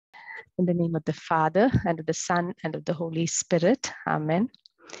In the name of the Father, and of the Son, and of the Holy Spirit. Amen.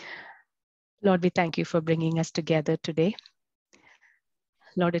 Lord, we thank you for bringing us together today.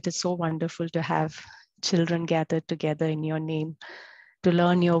 Lord, it is so wonderful to have children gathered together in your name to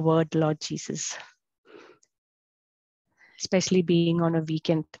learn your word, Lord Jesus. Especially being on a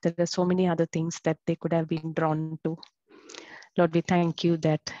weekend, there are so many other things that they could have been drawn to. Lord, we thank you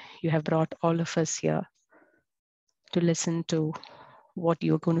that you have brought all of us here to listen to what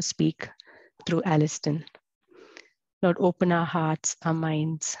you're going to speak through Aliston. Lord, open our hearts, our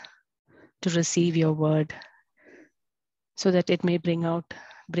minds to receive your word so that it may bring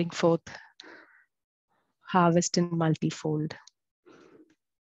forth harvest in multifold.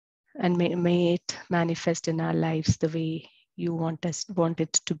 And may it manifest in our lives the way you want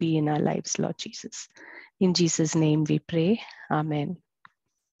it to be in our lives, Lord Jesus. In Jesus' name we pray. Amen.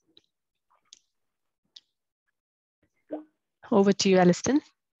 Over to you, Aliston.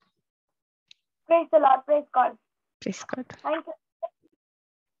 Praise the Lord. Praise God. Praise God. Thank you.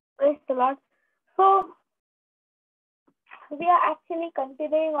 Praise the Lord. So, we are actually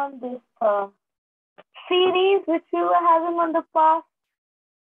continuing on this series which we were having on the past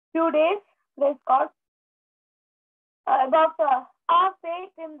few days. Praise God. About our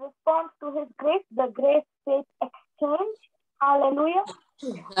faith in response to His grace, the grace faith exchange. Hallelujah.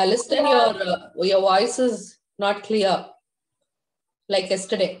 Aliston, your voice is not clear, like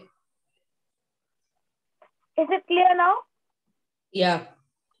yesterday. Is it clear now? Yeah,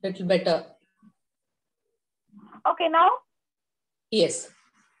 little better. Okay, now? Yes.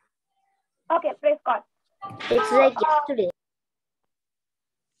 Okay, praise God. It's like yesterday.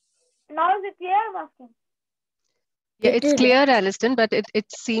 Now is it clear, I'm asking? Yeah, it's clear, Aliston, but it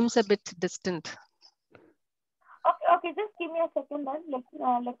seems a bit distant. Okay, just give me a second then.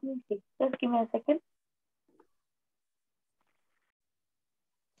 Let me see. Just give me a second.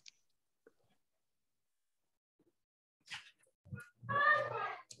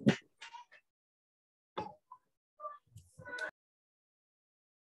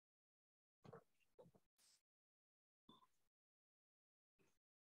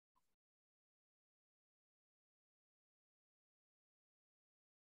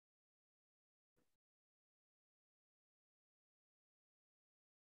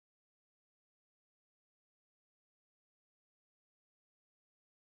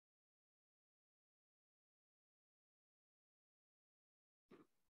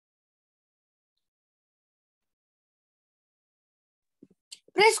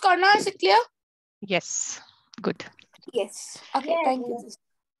 Praise God, now is it clear? Yes, good. Yes. Okay, thank you.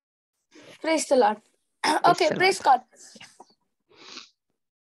 Praise the Lord. Okay, praise God.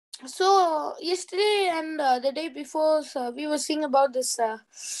 So, yesterday and the day before, we were seeing about this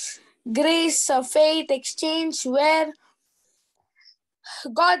grace, faith exchange, where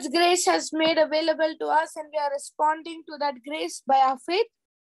God's grace has made available to us and we are responding to that grace by our faith.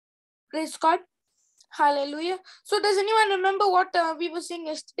 Praise God. Hallelujah. So, does anyone remember what we were seeing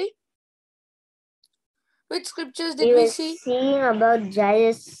yesterday? Which scriptures did we see? Seeing about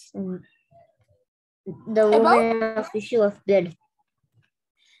Jairus, the woman of issue of blood.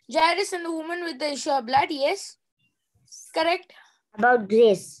 Jairus and the woman with the issue of blood, yes. Correct. About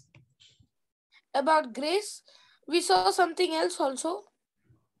grace. About grace. We saw something else also.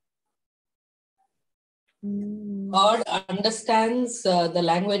 God understands the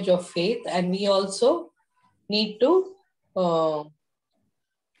language of faith, and we also need to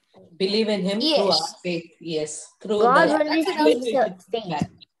believe in Him through our faith. Yes, through God the only speaks faith.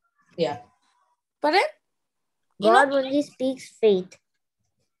 Yeah. Pardon? God only speaks faith.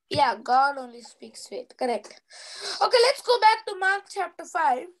 Yeah, God only speaks faith. Correct. Okay, let's go back to Mark chapter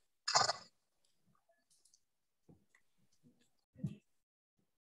 5.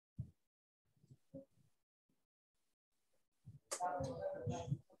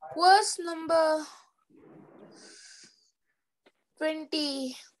 Verse number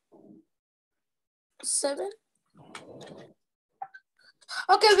 27.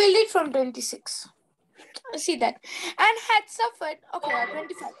 Okay, we'll read from 26. See that. And had suffered,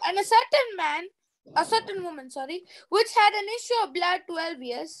 25. And a certain woman, which had an issue of blood 12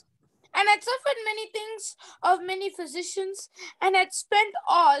 years, and had suffered many things of many physicians, and had spent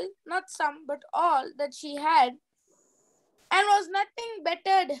all, not some, but all that she had, and was nothing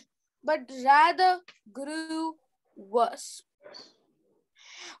bettered, but rather grew worse.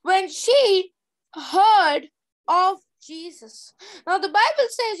 When she heard of Jesus. Now the Bible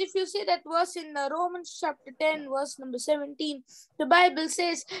says, if you see that verse in Romans chapter 10, verse number 17, the Bible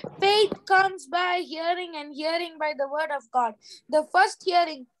says, faith comes by hearing and hearing by the word of God. The first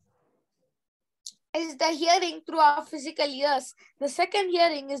hearing is the hearing through our physical ears. The second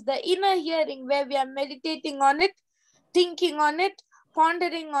hearing is the inner hearing, where we are meditating on it, thinking on it,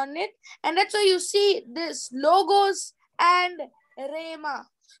 pondering on it. And that's why you see this logos and rhema.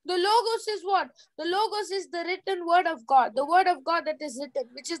 The logos is what? The logos is the written word of God, the word of God that is written,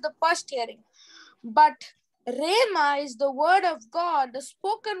 which is the first hearing. But rhema is the word of God, the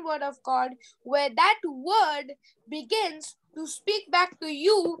spoken word of God, where that word begins to speak back to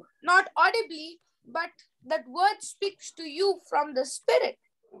you, not audibly, but that word speaks to you from the Spirit.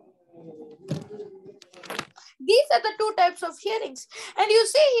 These are the two types of hearings. And you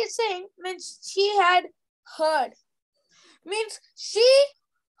see, he's saying, means she had heard. Means she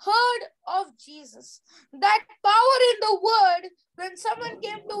heard of Jesus. That power in the word, when someone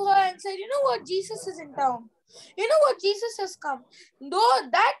came to her and said, you know what, Jesus is in town. You know what, Jesus has come. Though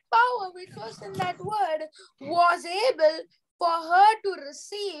that power which was in that word was able for her to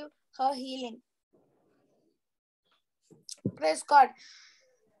receive her healing. Praise God.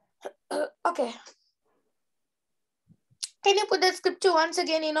 Okay. Can you put that scripture once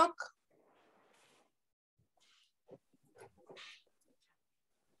again, Enoch?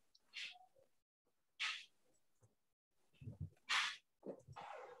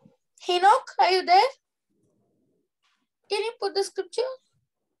 Enoch, are you there? Can you put the scripture?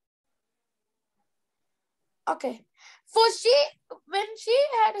 Okay. For she, when she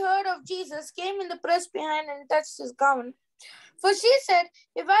had heard of Jesus, came in the press behind and touched his garment. For she said,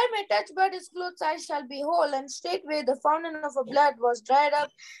 if I may touch but his clothes, I shall be whole. And straightway the fountain of her blood was dried up,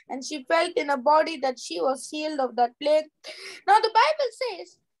 and she felt in her body that she was healed of that plague. Now the Bible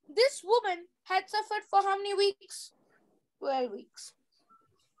says, this woman had suffered for how many weeks? 12 weeks.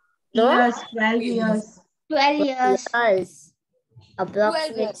 No? Years, 12 years. 12 years.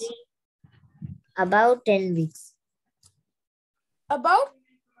 Approximately 12 years. about 10 weeks. About?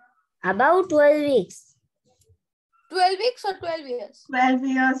 About 12 weeks. 12 weeks or 12 years? 12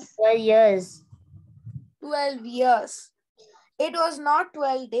 years. 12 years. 12 years. It was not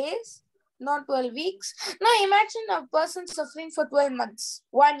 12 days, not 12 weeks. Now imagine a person suffering for 12 months,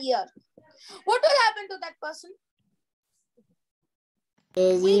 1 year. What will happen to that person?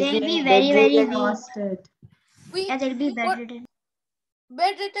 They'll They'll be very, very weak. exhausted. Yeah, they'll be bedridden.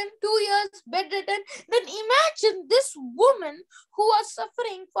 Bedridden, 2 years, bedridden. Then imagine this woman who was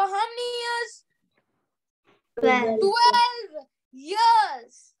suffering for how many years? 12. 12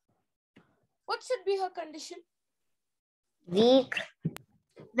 years. What should be her condition? Weak.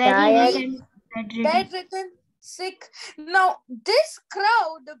 Very Tired. weak and Bedridden, sick. Now, this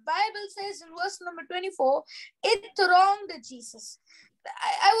crowd, the Bible says in verse number 24, it thronged Jesus.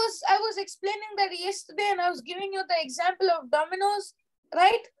 I was explaining that yesterday, and I was giving you the example of dominoes,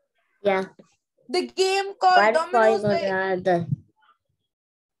 right? Yeah. The game called One dominoes. point or another.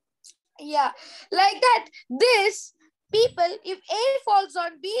 Yeah, like that. This people, if A falls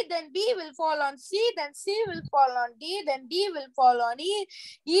on B, then B will fall on C, then C will fall on D, then D will fall on E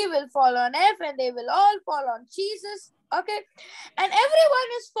will fall on F, and they will all fall on Jesus. Okay, and everyone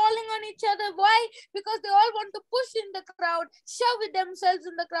is falling on each other. Why? Because they all want to push in the crowd, shove with themselves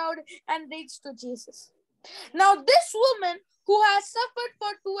in the crowd, and reach to Jesus. Now, this woman who has suffered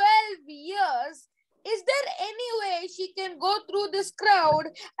for 12 years, is there any way she can go through this crowd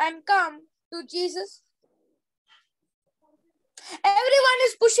and come to Jesus? Everyone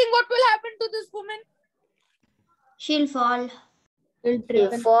is pushing. What will happen to this woman? she'll fall.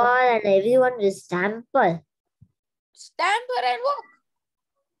 She'll fall and everyone will stample. Stamp her and walk.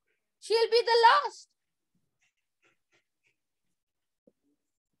 She'll be the last.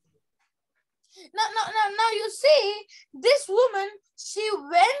 Now you see, this woman, she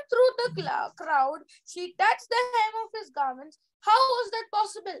went through the crowd. She touched the hem of his garments. How was that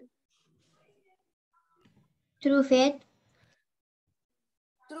possible? Through faith.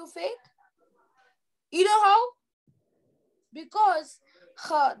 Through faith. You know how? Because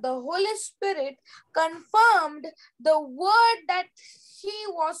the Holy Spirit confirmed the word that she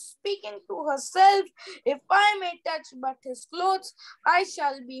was speaking to herself. If I may touch but his clothes, I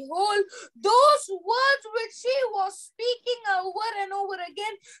shall be whole. Those words which she was speaking over and over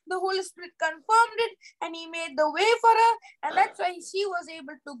again, the Holy Spirit confirmed it, and he made the way for her. And that's why she was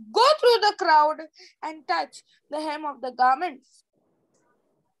able to go through the crowd and touch the hem of the garments.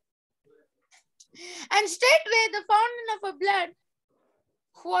 And straightway the fountain of her blood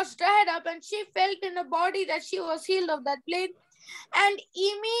was dried up, and she felt in her body that she was healed of that plague. And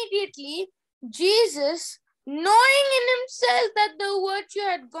immediately Jesus, knowing in himself that the virtue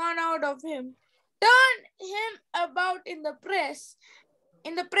had gone out of him, turned him about in the press.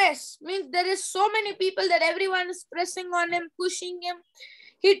 In the press means there is so many people that everyone is pressing on him, pushing him.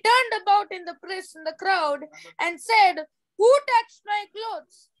 He turned about in the press, in the crowd, and said, "Who touched my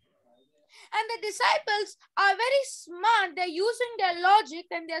clothes?" And the disciples are very smart. They're using their logic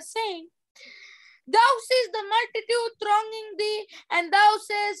and they're saying, "Thou seest the multitude thronging thee, and thou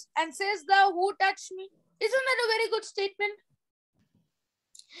says thou, who touched me?" Isn't that a very good statement?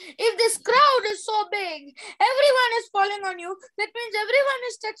 If this crowd is so big, everyone is falling on you, that means everyone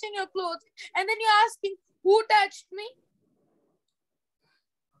is touching your clothes. And then you're asking, "Who touched me?"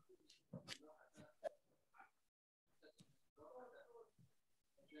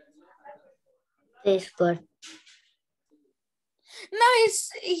 Praise God. Now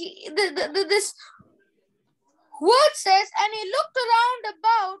this word says, "And he looked around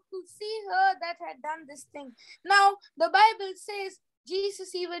about to see her that had done this thing." Now the Bible says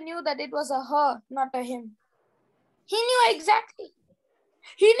Jesus even knew that it was a her, not a him. He knew exactly.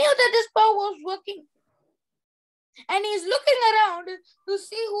 He knew that this power was working. And he's looking around to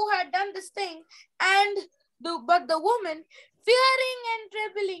see who had done this thing. But the woman, fearing and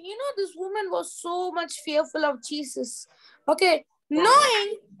trembling, this woman was so much fearful of Jesus. Okay,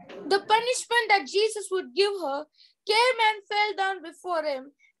 knowing the punishment that Jesus would give her, came and fell down before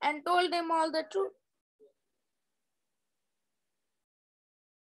him and told him all the truth.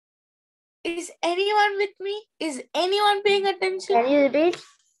 Is anyone with me? Is anyone paying attention? Can you read?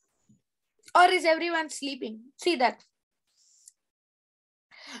 Or is everyone sleeping? See that.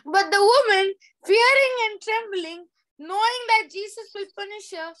 But the woman, fearing and trembling, knowing that Jesus will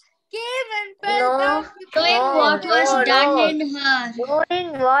punish her, came and fell down before Knowing what was done in her.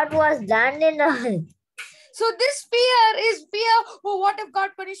 Knowing what was done in her. So this fear is fear, "Oh, what if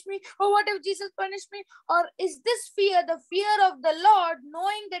God punished me? Oh, what if Jesus punished me?" Or is this fear the fear of the Lord,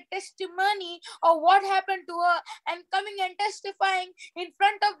 knowing the testimony of what happened to her and coming and testifying in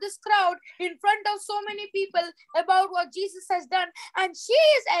front of this crowd, in front of so many people about what Jesus has done? And she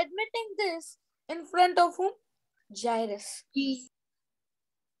is admitting this in front of whom? Jairus.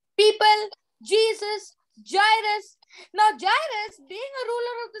 People, Jesus, Jairus. Now Jairus, being a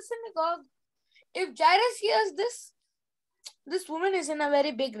ruler of the synagogue, if Jairus hears this woman is in a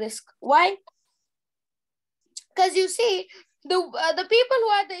very big risk. Why? Because you see, the people who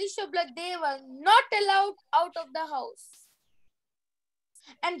had the issue of blood, they were not allowed out of the house.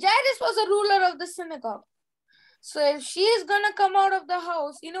 And Jairus was a ruler of the synagogue. So if she is going to come out of the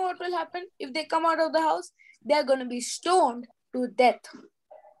house, you know what will happen? If they come out of the house, they're going to be stoned to death.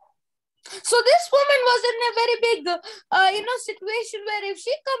 So this woman was in a very big, situation where if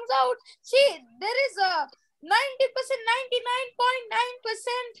she comes out, there is a 90%,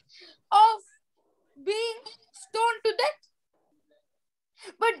 99.9% of being stoned to death.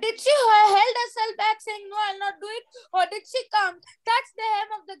 But did she held herself back saying, "No, I'll not do it"? Or did she come, touch the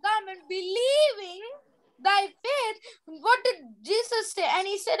hem of the garment, believing thy faith? What did Jesus say? And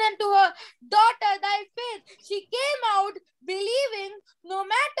he said unto her, "Daughter, thy faith." She came out believing, no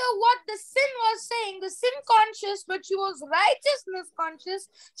matter what the sin was saying, the sin conscious, but she was righteousness conscious.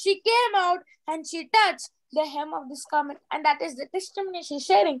 She came out and she touched the hem of this garment. And that is the testimony she's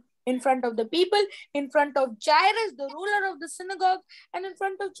sharing in front of the people, in front of Jairus, the ruler of the synagogue, and in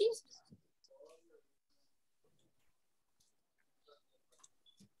front of Jesus.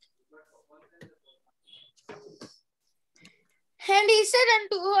 And he said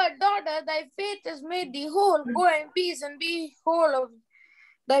unto her, "Daughter, thy faith has made thee whole. Go in peace and be whole of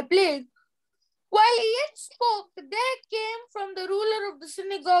thy plague." While he yet spoke, there came from the ruler of the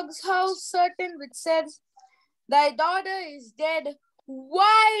synagogue's house certain which said, "Thy daughter is dead.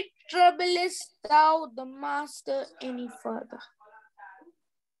 Why troublest thou the master any further?"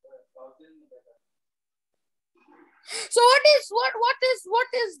 So what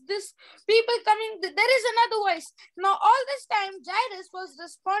is this people coming? There is another voice. Now all this time Jairus was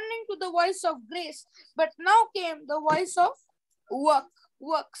responding to the voice of grace, but now came the voice of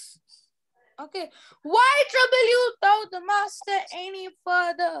works. Okay. "Why trouble you thou the master any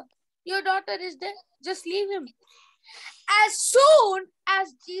further? Your daughter is dead. Just leave him." As soon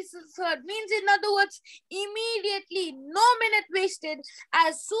as Jesus heard, means in other words, immediately, no minute wasted.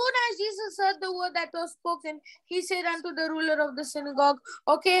 As soon as Jesus heard the word that was spoken, he said unto the ruler of the synagogue,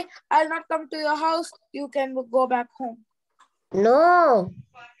 "Okay, I'll not come to your house. You can go back home." No.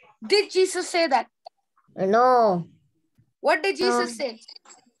 Did Jesus say that? No. What did Jesus say?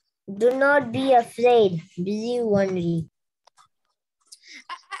 Do not be afraid. Believe only.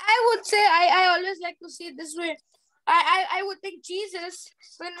 I would say, I always like to see it this way. I would think Jesus,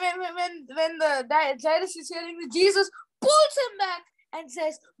 when the Jairus is hearing this, Jesus pulls him back and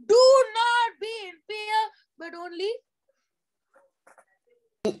says, "Do not be in fear, but only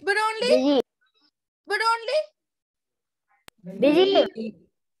Believe. but only Believe.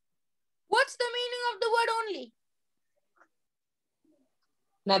 What's the meaning of the word only?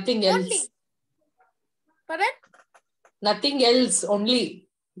 Nothing else. Only. Pardon? Nothing else, only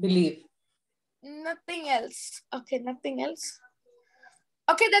believe. Nothing else. Okay, nothing else.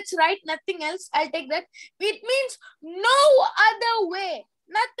 Okay, that's right. Nothing else. I'll take that. It means no other way.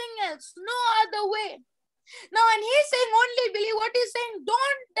 Nothing else. No other way. Now, when he's saying only believe, what he's saying,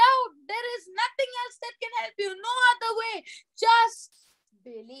 don't doubt. There is nothing else that can help you. No other way. Just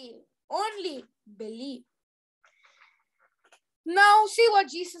believe. Only believe. Now, see what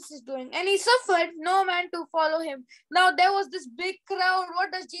Jesus is doing. And he suffered no man to follow him. Now, there was this big crowd.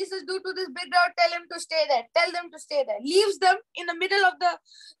 What does Jesus do to this big crowd? Tell him to stay there. Tell them to stay there. Leaves them in the middle of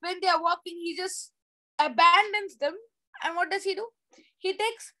when they are walking, he just abandons them. And what does he do? He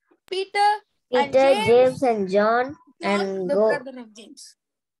takes Peter, James, and John, the brother of James.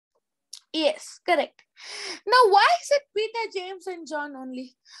 Yes, correct. Now, why is it Peter, James, and John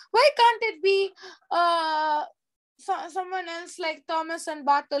only? Why can't it be someone else like Thomas and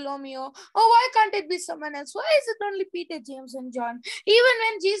Bartholomew? Or why can't it be someone else? Why is it only Peter, James, and John? Even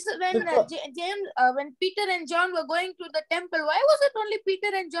when Peter and John were going to the temple, why was it only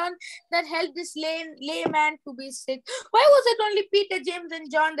Peter and John that helped this layman to be sick? Why was it only Peter, James,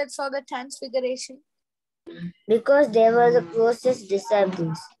 and John that saw the transfiguration? Because they were the closest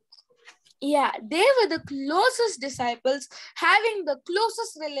disciples. Yeah, they were the closest disciples, having the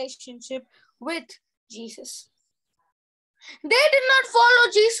closest relationship with Jesus. They did not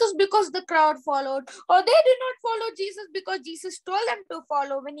follow Jesus because the crowd followed, or they did not follow Jesus because Jesus told them to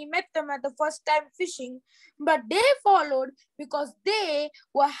follow when he met them at the first time fishing, but they followed because they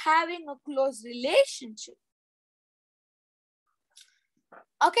were having a close relationship.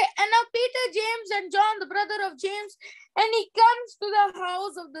 Okay, and now Peter, James, and John, the brother of James, and he comes to the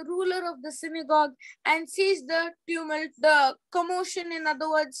house of the ruler of the synagogue and sees the tumult, the commotion, in other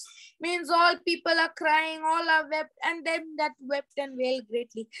words, means all people are crying, all are wept, and them that wept and wailed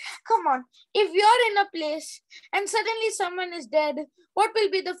greatly. Come on, if you're in a place and suddenly someone is dead, what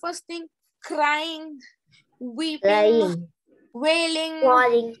will be the first thing? Crying, weeping, wailing,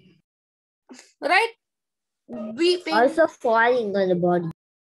 falling. Right? Weeping. Also falling on the body.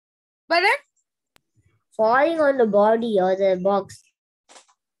 But falling on the body or the box.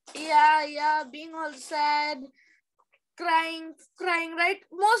 Yeah, being all sad, crying, right?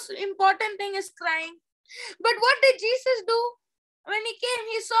 Most important thing is crying. But what did Jesus do? When he came,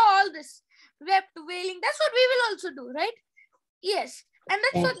 he saw all this, wept, wailing. That's what we will also do, right? Yes. And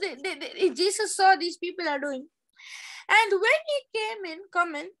that's what Jesus saw these people are doing. And when he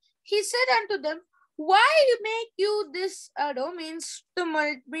come in, he said unto them, why make you this means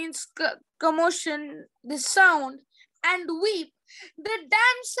tumult, means commotion, this sound, and weep? The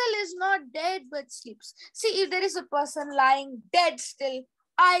damsel is not dead but sleeps. See, if there is a person lying dead still,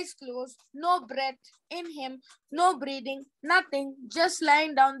 eyes closed, no breath in him, no breathing, nothing, just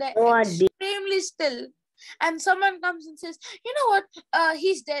lying down there, extremely still, and someone comes and says, you know what,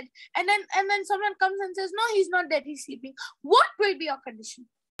 he's dead, and then someone comes and says, no, he's not dead, he's sleeping, what will be your condition?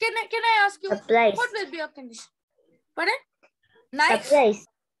 Can I ask you, surprise. What will be your condition? Pardon? Nice?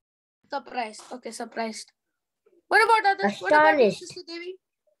 Surprised. Okay, surprised. What about others? Astonished. What about you, Sister Devi?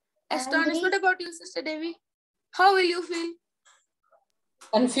 Astonished. What about you, Sister Devi? How will you feel?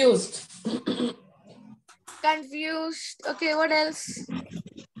 Confused. Confused. Okay, what else?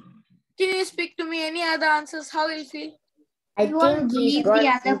 Can you speak to me? Any other answers? How will you feel? I think believe the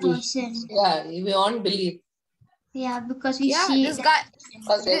other person. Yeah, we won't believe. Yeah, because we see this guy.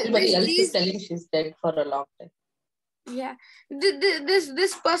 Because everybody else is telling she's dead for a long time. Yeah,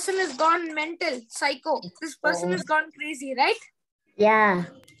 this person has gone mental, psycho. This person has gone crazy, right? Yeah.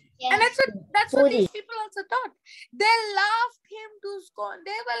 And that's what these people also thought. They laughed him to scorn.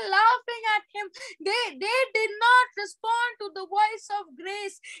 They were laughing at him. They did not respond to the voice of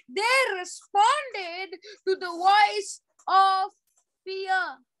grace. They responded to the voice of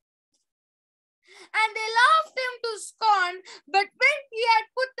fear. And they laughed him to scorn, but when he had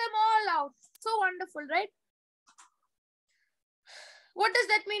put them all out. So wonderful, right? What does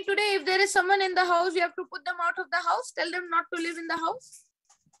that mean today? If there is someone in the house, you have to put them out of the house, tell them not to live in the house,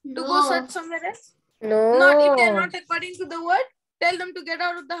 to go search somewhere else. No. Not if they are not according to the word, tell them to get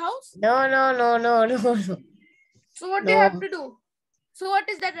out of the house. No. So what do you have to do? So what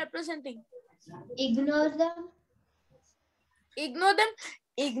is that representing? Ignore them. Ignore them?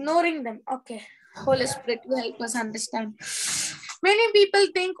 Ignoring them. Okay. Holy Spirit will help us understand. Many people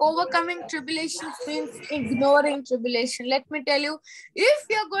think overcoming tribulations means ignoring tribulation. Let me tell you, if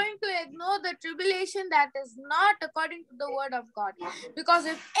you're going to ignore the tribulation, that is not according to the word of God. Because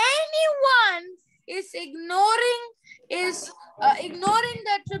if anyone is ignoring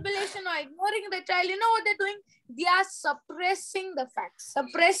the tribulation or ignoring the trial. You know what they're doing? They are suppressing the facts,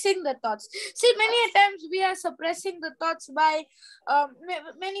 suppressing the thoughts. See, many a times we are suppressing the thoughts by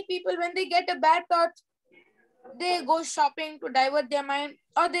many people. When they get a bad thought, they go shopping to divert their mind,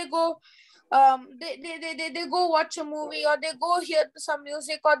 or they go they go watch a movie, or they go hear some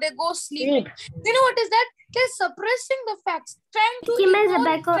music, or they go sleep. You know what is that? They're suppressing the facts, trying to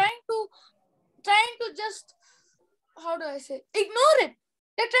just, how do I say, ignore it.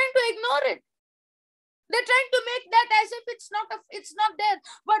 They're trying to ignore it. They're trying to make that as if it's not there.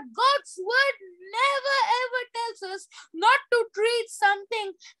 But God's word never ever tells us not to treat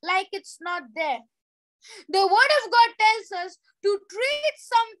something like it's not there. The word of God tells us to treat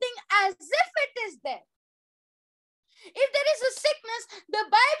something as if it is there. If there is a sickness, the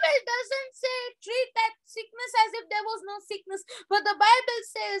Bible doesn't say treat that sickness as if there was no sickness, but the Bible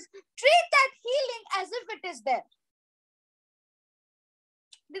says treat that healing as if it is there.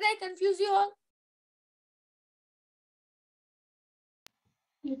 Did I confuse you all?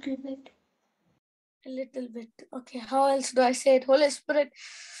 Little bit. A little bit. Okay, how else do I say it? Holy Spirit,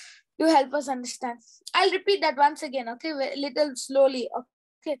 you help us understand. I'll repeat that once again, okay? A little slowly,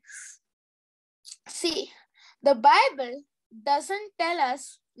 okay? See, the Bible doesn't tell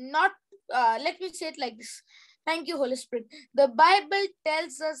us not, let me say it like this. Thank you, Holy Spirit. The Bible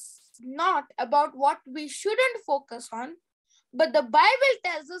tells us not about what we shouldn't focus on, but the Bible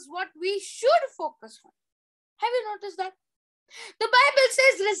tells us what we should focus on. Have you noticed that? The Bible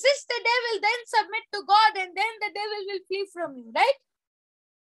says resist the devil, then submit to God, and then the devil will flee from you, right?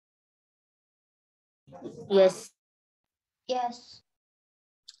 Yes. Yes.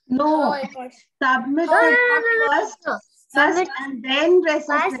 No, submit to God first and then resist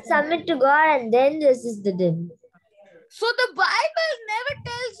the First devil. submit to God and then resist the devil. So the Bible never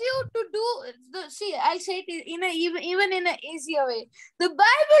tells you to do. See, I'll say it in even in an easier way. The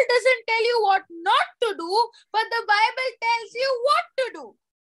Bible doesn't tell you what not to do, but the Bible tells you what to do.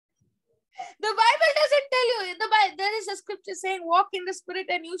 The Bible doesn't tell you. There is a scripture saying, walk in the Spirit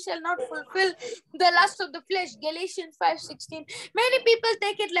and you shall not fulfill the lust of the flesh. Galatians 5:16. Many people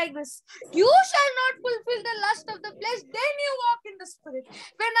take it like this. You shall not fulfill the lust of the flesh, then you walk in the Spirit.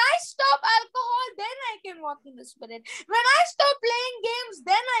 When I stop alcohol, then I can walk in the Spirit. When I stop playing games,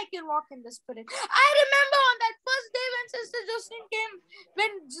 then I can walk in the Spirit. I remember on that first day when Sister Josephine came,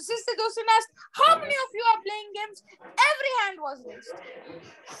 when Sister Josephine asked, how many of you are playing games? Every hand was raised.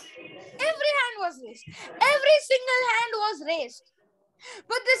 Every hand was raised. Every single hand was raised.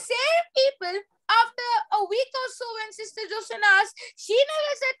 But the same people, after a week or so, when Sister Josephine asked, she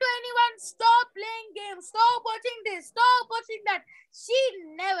never said to anyone, stop playing games, stop watching this, stop watching that. She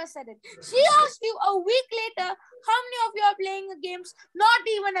never said it. She asked you a week later, how many of you are playing games? Not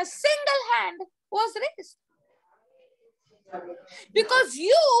even a single hand was raised. Because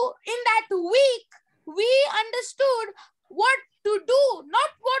you, in that week, we understood what to do,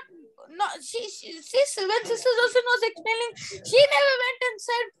 not what. No, when Sister Josephine was explaining, she never went and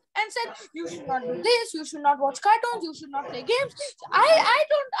said you should not do this, you should not watch cartoons, you should not play games. I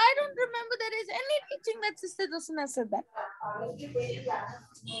don't remember there is any teaching that Sister Josephine has said that.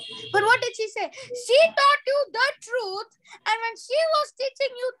 But what did she say? She taught you the truth, and when she was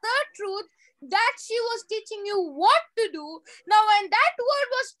teaching you the truth, that she was teaching you what to do. Now, when that word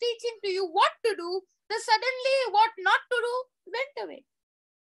was teaching to you what to do, then suddenly what not to do went away.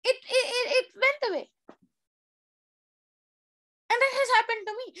 It went away. And that has happened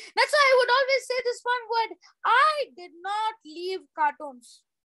to me. That's why I would always say this one word. I did not leave cartoons.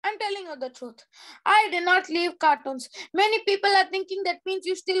 I'm telling you the truth. I did not leave cartoons. Many people are thinking that means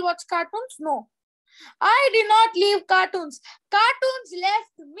you still watch cartoons. No. I did not leave cartoons. Cartoons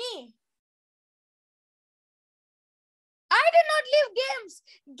left me. I did not leave games.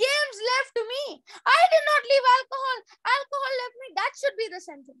 Games left me. I did not leave alcohol. Alcohol left me. That should be the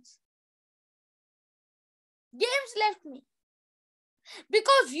sentence. Games left me.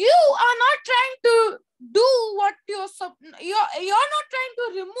 Because you are not trying to do what you're not trying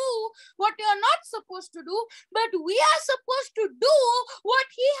to remove what you're not supposed to do, but we are supposed to do what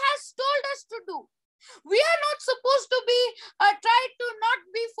He has told us to do. We are not supposed to be try to not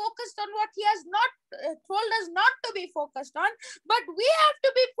be focused on what He has not told us not to be focused on, but we have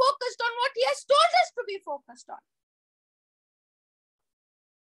to be focused on what He has told us to be focused on.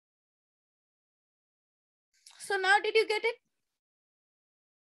 So now did you get it?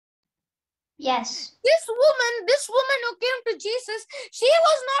 Yes. This woman who came to Jesus, she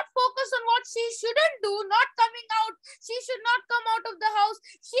was not focused on what she shouldn't do, not coming out. She should not come out of the house.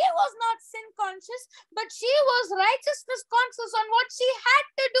 She was not sin conscious, but she was righteousness conscious on what she had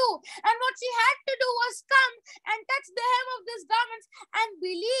to do. And what she had to do was come and touch the hem of this garment and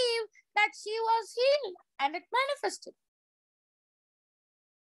believe that she was healed, and it manifested.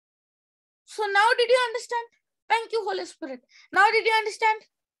 So now did you understand? Thank you, Holy Spirit. Now did you understand?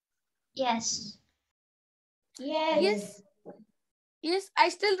 Yes. Yes. Yes, I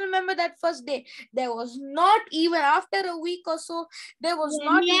still remember that first day. There was not even, after a week or so, there was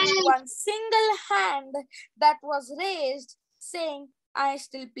not even one single hand that was raised saying, I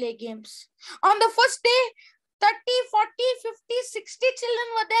still play games. On the first day, 30, 40, 50, 60 children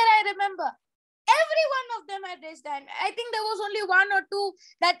were there, I remember. Every one of them had raised hand. I think there was only one or two,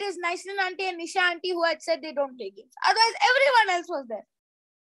 that is Naisin auntie and Nisha auntie, who had said they don't play games. Otherwise, everyone else was there.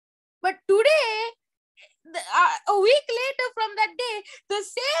 But today, a week later from that day, the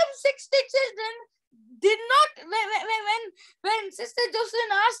same 60 children did not, when Sister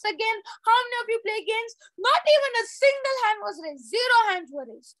Jocelyn asked again, how many of you play games? Not even a single hand was raised. 0 hands were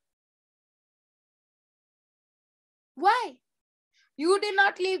raised. Why? You did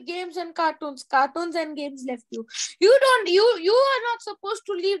not leave games and cartoons. Cartoons and games left you. You are not supposed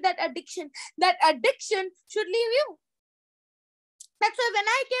to leave that addiction. That addiction should leave you. That's why when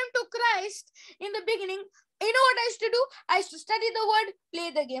I came to Christ in the beginning, you know what I used to do? I used to study the word,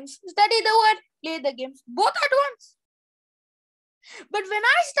 play the games. Study the word, play the games. Both at once. But when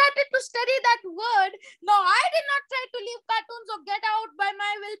I started to study that word, now I did not try to leave cartoons or get out by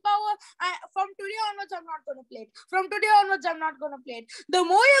my willpower. From today onwards, I'm not going to play it. From today onwards, I'm not going to play it. The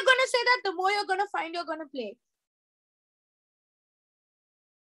more you're going to say that, the more you're going to find you're going to play it.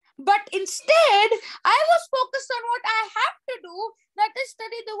 But instead, I was focused on what I have to do, that is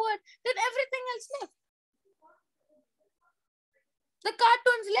study the word. Then everything else left. The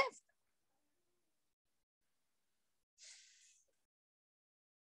cartoons left.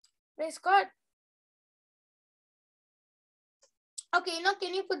 Praise God. Okay, now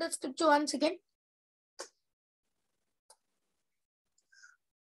can you put the scripture once again?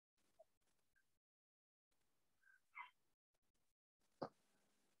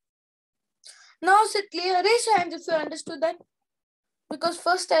 Now is it clear? Raise your hands if you understood that. Because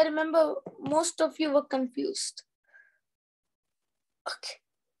first I remember most of you were confused.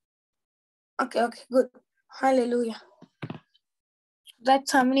 Okay, good. Hallelujah.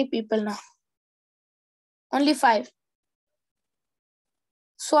 That's how many people now? Only 5.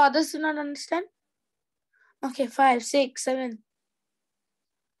 So others do not understand? Okay, 5, 6, 7.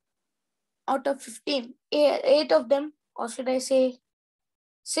 Out of 15, 8 of them, or should I say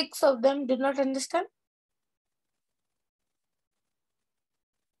 6 of them did not understand?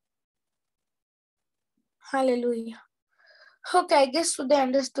 Hallelujah. Okay, I guess they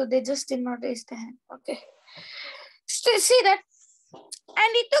understood. They just did not raise their hand. Okay. See that?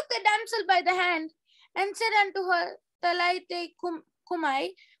 And he took the damsel by the hand and said unto her, Talaite kumai,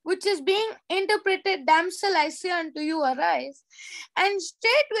 which is being interpreted, damsel, I say unto you, arise. And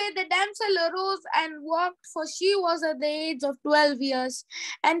straightway the damsel arose and walked, for she was at the age of 12 years.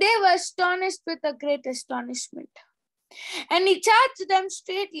 And they were astonished with a great astonishment. And he charged them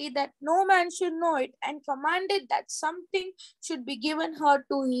straitly that no man should know it, and commanded that something should be given her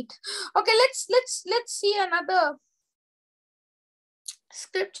to eat. Okay, let's see another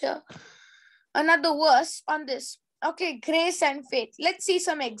scripture, another verse on this. Okay, grace and faith. Let's see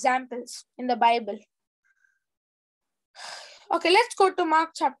some examples in the Bible. Okay, let's go to Mark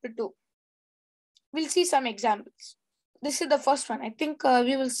chapter 2. We'll see some examples. This is the first one. I think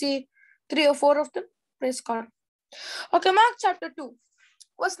we will see 3 or 4 of them. Praise God. Okay, Mark chapter 2,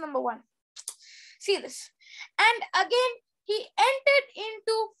 verse number 1. See this. And again, he entered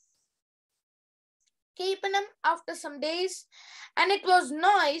into Capernaum after some days, and it was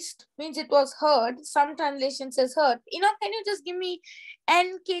noised, means it was heard. Some translation says heard. Can you just give me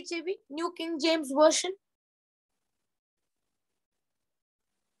NKJV, New King James Version?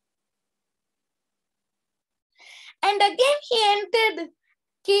 And again he entered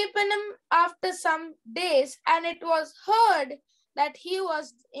Capernaum after some days, and it was heard that he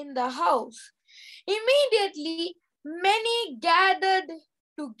was in the house. Immediately many gathered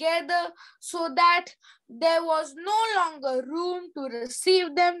together, so that there was no longer room to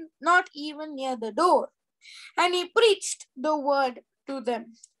receive them, not even near the door. And he preached the word to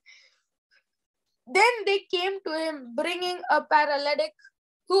them. Then they came to him, bringing a paralytic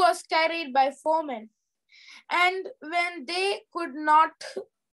who was carried by 4 men. And when they could not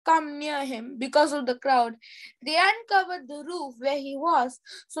come near him because of the crowd, they uncovered the roof where he was.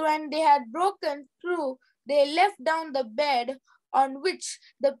 So when they had broken through, they left down the bed on which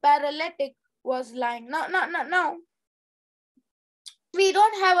the paralytic was lying. Now, We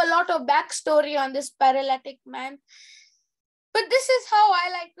don't have a lot of backstory on this paralytic man. But this is how I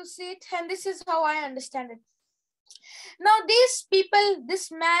like to see it, and this is how I understand it. Now, these people,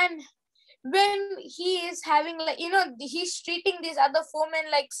 this man, when he is having, like, he's treating these other 4 men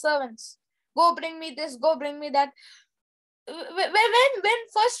like servants. Go bring me this, go bring me that. When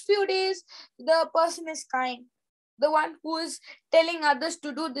first few days, the person is kind. The one who is telling others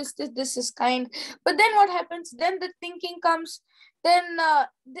to do this is kind. But then what happens? Then the thinking comes. Then the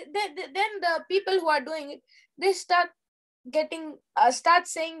people who are doing it, they start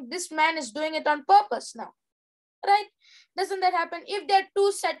saying this man is doing it on purpose now, right? Doesn't that happen? If they're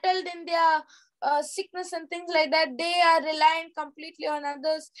too settled in their sickness and things like that, they are relying completely on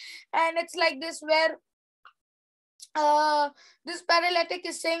others. And it's like this, where this paralytic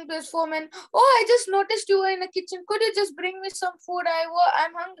is saying to his 4 men, oh, I just noticed you were in the kitchen. Could you just bring me some food?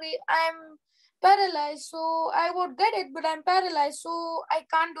 I'm hungry. I'm paralyzed, so I would get it, but I'm paralyzed, so I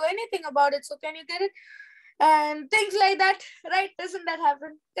can't do anything about it. So can you get it? And things like that, right? Doesn't that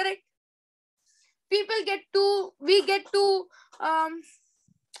happen? Correct? We get too,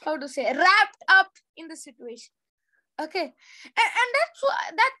 wrapped up in the situation. Okay, and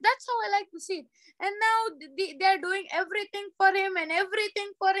that's how I like to see it. And now they're doing everything for him and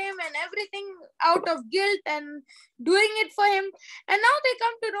everything out of guilt and doing it for him. And now they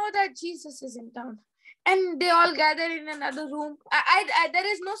come to know that Jesus is in town, and they all gather in another room.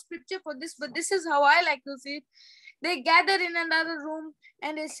 There is no scripture for this, but this is how I like to see it. They gather in another room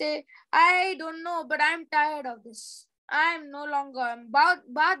and they say, I don't know, but I'm tired of this. I'm no longer on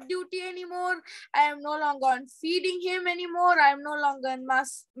bath duty anymore. I am no longer on feeding him anymore. I'm no longer on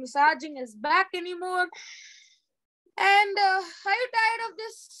massaging his back anymore. And are you tired of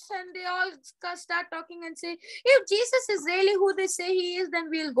this? And they all start talking and say, if Jesus is really who they say he is, then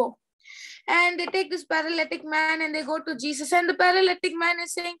we'll go. And they take this paralytic man and they go to Jesus. And the paralytic man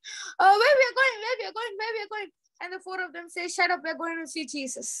is saying, where we are going. And the 4 of them say, shut up, we're going to see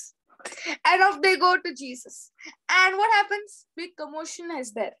Jesus. And off they go to Jesus. And what happens? Big commotion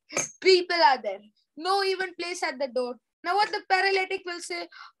is there. People are there. No even place at the door. Now what the paralytic will say,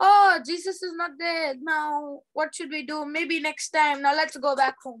 oh, Jesus is not there. Now what should we do? Maybe next time. Now let's go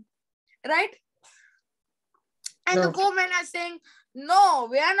back home. Right? And the 4 men are saying, no,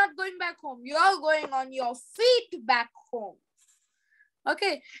 we are not going back home. You are going on your feet back home.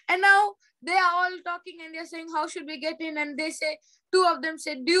 Okay. And now they are all talking and they're saying, how should we get in? And they say, 2 of them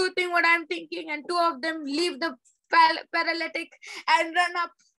say, do you think what I'm thinking? And 2 of them leave the paralytic and run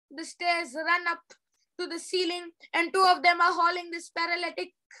up the stairs, run up to the ceiling. And 2 of them are hauling this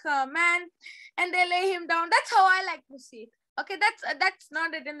paralytic man and they lay him down. That's how I like to see it. Okay, that's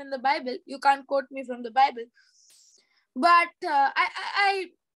not written in the Bible. You can't quote me from the Bible. But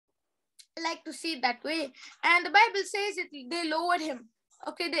I like to see it that way. And the Bible says it, they lowered him.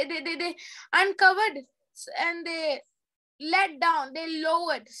 Okay, they uncovered and they let down, they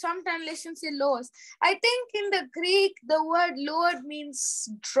lowered. Some translations say lowers. I think in the Greek, the word lowered means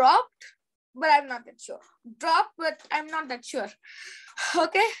dropped, but I'm not that sure. Dropped, but I'm not that sure.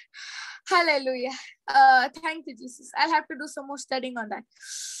 Okay, hallelujah. Thank you, Jesus. I'll have to do some more studying on that.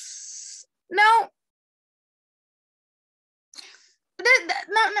 Now,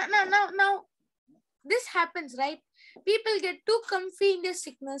 now, this happens, right? People get too comfy in their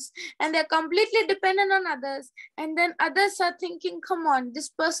sickness and they're completely dependent on others. And then others are thinking, come on, this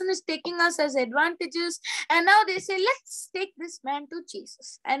person is taking us as advantages. And now they say, let's take this man to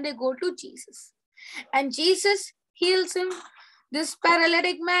Jesus. And they go to Jesus. And Jesus heals him. This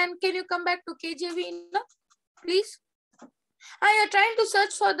paralytic man, can you come back to KJV, please? You're trying to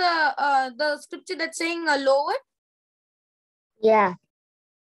search for the scripture that's saying lower? Yeah.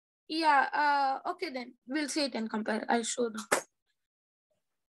 Yeah, okay then. We'll see it and compare. I'll show them.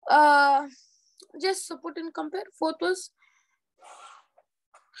 Just put in compare. 4th verse.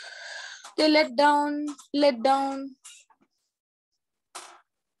 They let down. They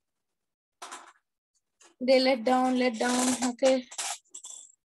let down. Okay.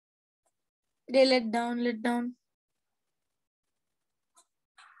 They let down.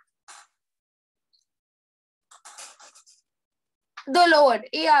 The lowered,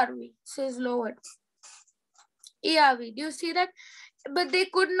 ARV says lowered. ARV, do you see that? But they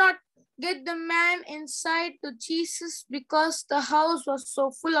could not get the man inside to Jesus because the house was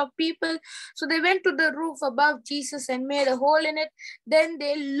so full of people. So they went to the roof above Jesus and made a hole in it. Then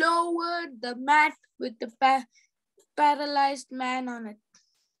they lowered the mat with the paralyzed man on it.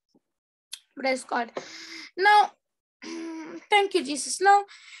 Praise God. Now, thank you, Jesus. Now,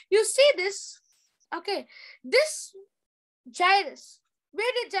 you see this. Okay, this Jairus,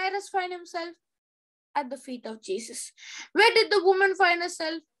 where did Jairus find himself? At the feet of Jesus. Where did the woman find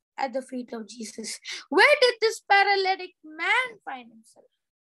herself? At the feet of Jesus. Where did this paralytic man find himself?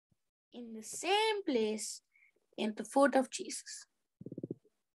 In the same place, in the foot of Jesus.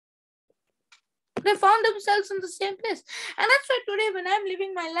 They found themselves in the same place. And that's why today when I'm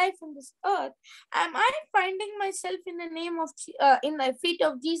living my life on this earth, am I finding myself in the name of, in the feet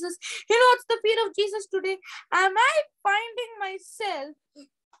of Jesus? You know what's the feet of Jesus today? Am I finding myself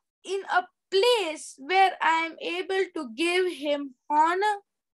in a place where I am able to give him honor?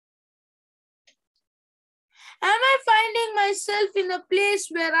 Am I finding myself in a place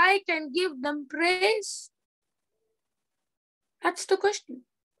where I can give them praise? That's the question.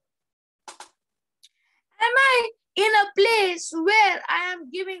 Am I in a place where I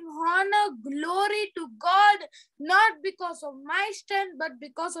am giving honor, glory to God, not because of my strength, but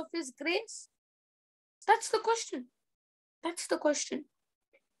because of his grace? That's the question. That's the question.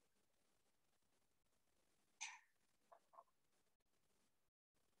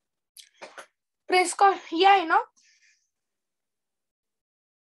 Praise God. Yeah, you know.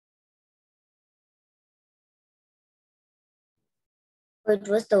 It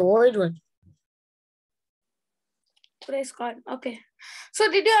was the old one. Praise God. Okay. So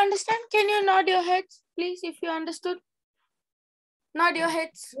did you understand? Can you nod your heads, please, if you understood? Nod your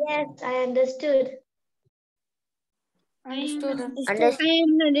heads. Yes, I understood. Understood.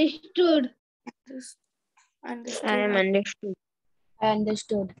 Understood. Understood. I am understood. I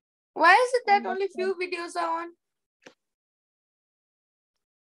understood. Why is it that only few videos are on?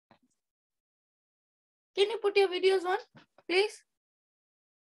 Can you put your videos on, please?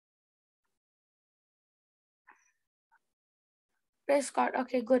 Praise God.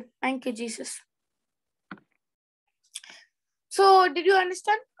 Okay, good. Thank you, Jesus. So, did you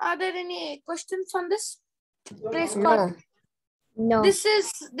understand? Are there any questions on this? Praise God. No. This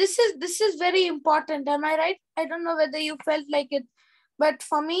is very important. Am I right? I don't know whether you felt like it, but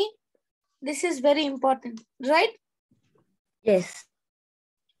for me, this is very important, right? Yes.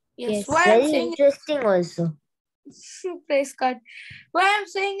 Yes. Why Very I'm saying interesting also. praise God. Why I'm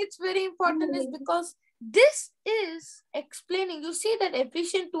saying it's very important is because this is explaining. You see that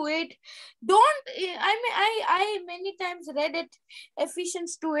Ephesians 2:8. I many times read it,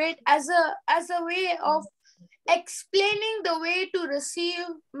 Ephesians 2:8, as a way of explaining the way to receive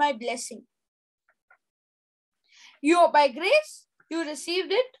my blessing. By grace, you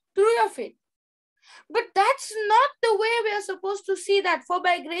received it through your faith. But that's not the way we are supposed to see that. For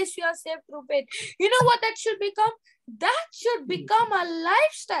by grace you are saved through faith. You know what that should become? That should become a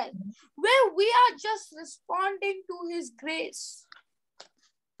lifestyle where we are just responding to his grace.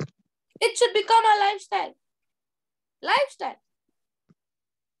 It should become a lifestyle. Lifestyle.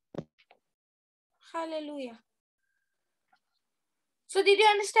 Hallelujah. So did you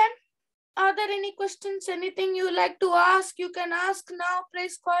understand? Are there any questions? Anything you like to ask? You can ask now.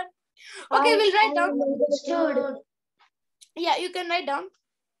 Praise God. Okay, we'll write down. Understood. Yeah, you can write down.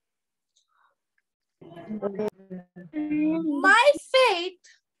 My faith.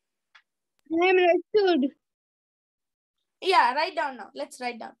 I am understood. Yeah, write down now. Let's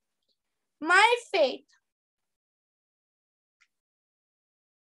write down. My faith.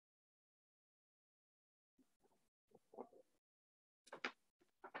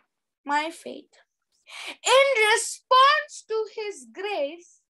 My faith. In response to his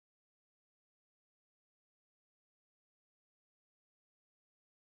grace.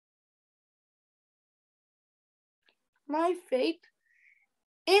 My faith,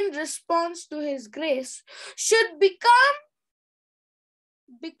 in response to his grace, should become.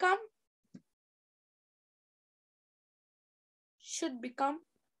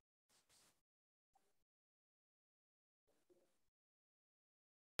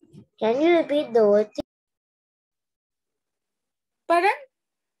 Can you repeat the whole thing? Pardon?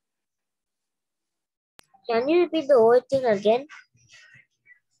 Can you repeat the whole thing again?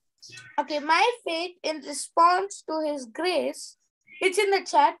 Okay, my faith in response to his grace, it's in the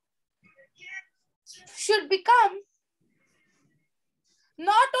chat, should become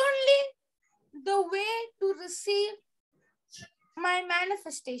not only the way to receive my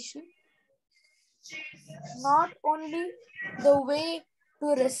manifestation, not only the way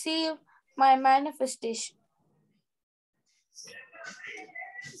to receive my manifestation,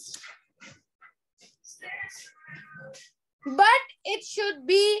 but it should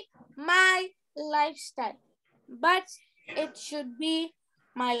be my lifestyle. But it should be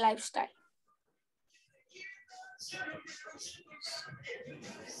my lifestyle.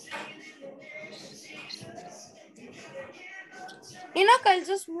 Enoch, I'll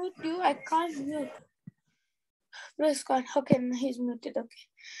just mute you. I can't mute. Praise God. Okay, he's muted. Okay.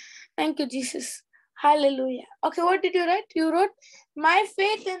 Thank you, Jesus. Hallelujah. Okay, what did you write? You wrote, my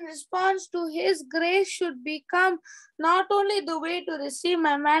faith in response to His grace should become not only the way to receive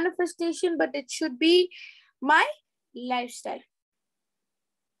my manifestation, but it should be my lifestyle.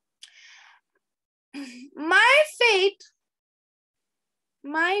 My faith.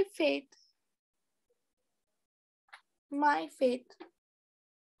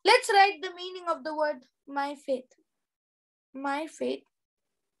 Let's write the meaning of the word my faith. My faith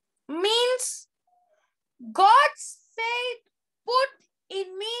means God's faith put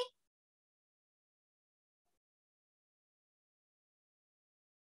in me.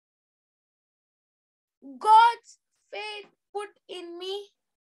 God's faith put in me,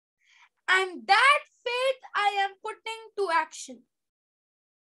 and that faith I am putting to action.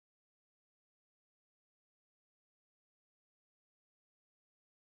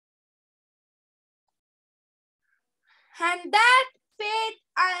 And that faith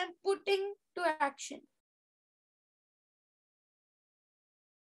I am putting to action.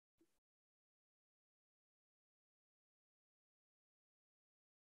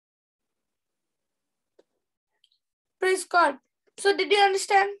 Praise God. So did you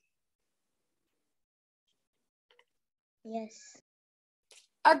understand? Yes.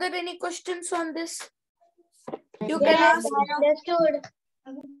 Are there any questions on this? You can ask. Understood.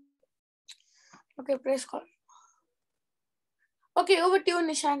 Okay, praise God. Okay, over to you,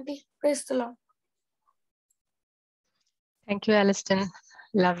 Nishanti. Praise the Lord. Thank you, Aliston.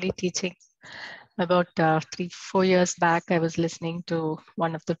 Lovely teaching. About 3-4 years back, I was listening to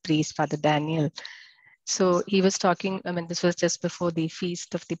one of the priests, Father Daniel. So he was talking, this was just before the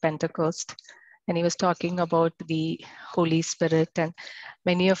feast of the Pentecost, and he was talking about the Holy Spirit. And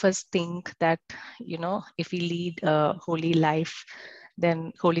many of us think that, if we lead a holy life,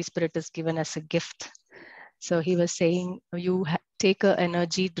 then Holy Spirit is given as a gift. So he was saying, you take an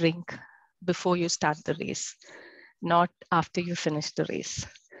energy drink before you start the race, not after you finish the race,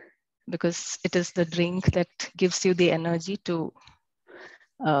 because it is the drink that gives you the energy to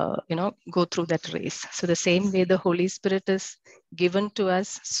go through that race. So the same way the Holy Spirit is given to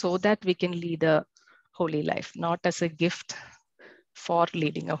us so that we can lead a holy life, not as a gift for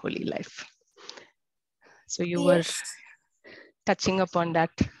leading a holy life. So you were touching upon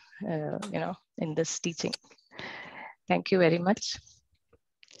that, in this teaching. Thank you very much.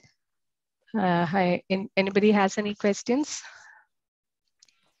 Hi, anybody has any questions?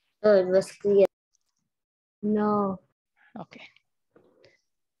 Oh, it was clear. No. Okay.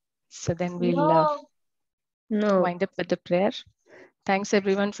 So then we'll No. wind up with the prayer. Thanks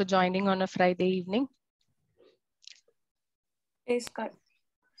everyone for joining on a Friday evening. Praise God.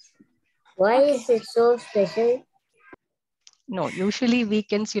 Why is it so special? No, usually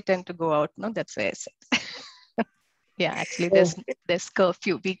weekends you tend to go out, no? That's why I said. Yeah, actually there's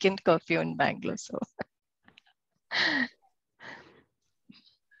curfew, weekend curfew in Bangalore, so.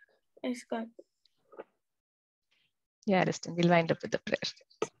 Praise God. Yeah, Ariston, we'll wind up with the prayer.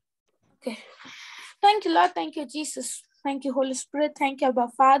 Okay. Thank you, Lord. Thank you, Jesus. Thank you, Holy Spirit. Thank you, Abba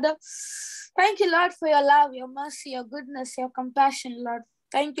Father. Thank you, Lord, for your love, your mercy, your goodness, your compassion, Lord.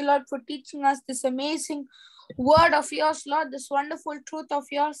 Thank you, Lord, for teaching us this amazing word of yours, Lord, this wonderful truth of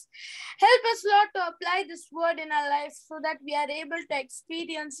yours. Help us, Lord, to apply this word in our lives so that we are able to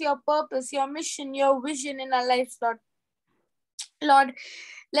experience your purpose, your mission, your vision in our lives, Lord. Lord,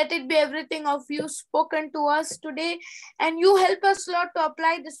 let it be everything of you spoken to us today. And you help us, Lord, to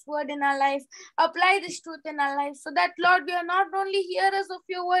apply this word in our life, apply this truth in our life, so that, Lord, we are not only hearers of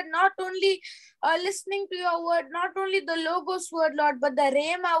your word, not only listening to your word, not only the Logos word, Lord, but the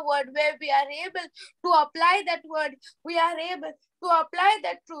Rhema word, where we are able to apply that word, we are able to apply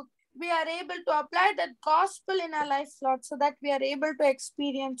that truth. We are able to apply that gospel in our life, Lord, so that we are able to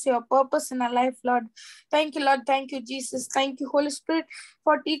experience your purpose in our life, Lord. Thank you, Lord. Thank you, Jesus. Thank you, Holy Spirit,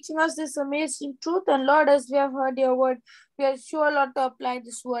 for teaching us this amazing truth. And Lord, as we have heard your word, we are sure, Lord, to apply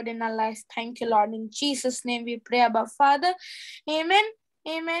this word in our life. Thank you, Lord. In Jesus' name we pray, Abba Father. Amen.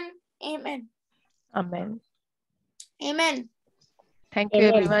 Amen. Amen. Amen. Amen. Thank you,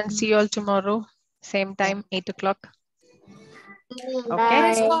 everyone. See you all tomorrow. Same time, 8 o'clock. Okay.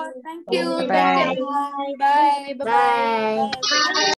 Praise God. Thank you. Bye. Thank you, everyone. Bye. Bye. Bye. Bye.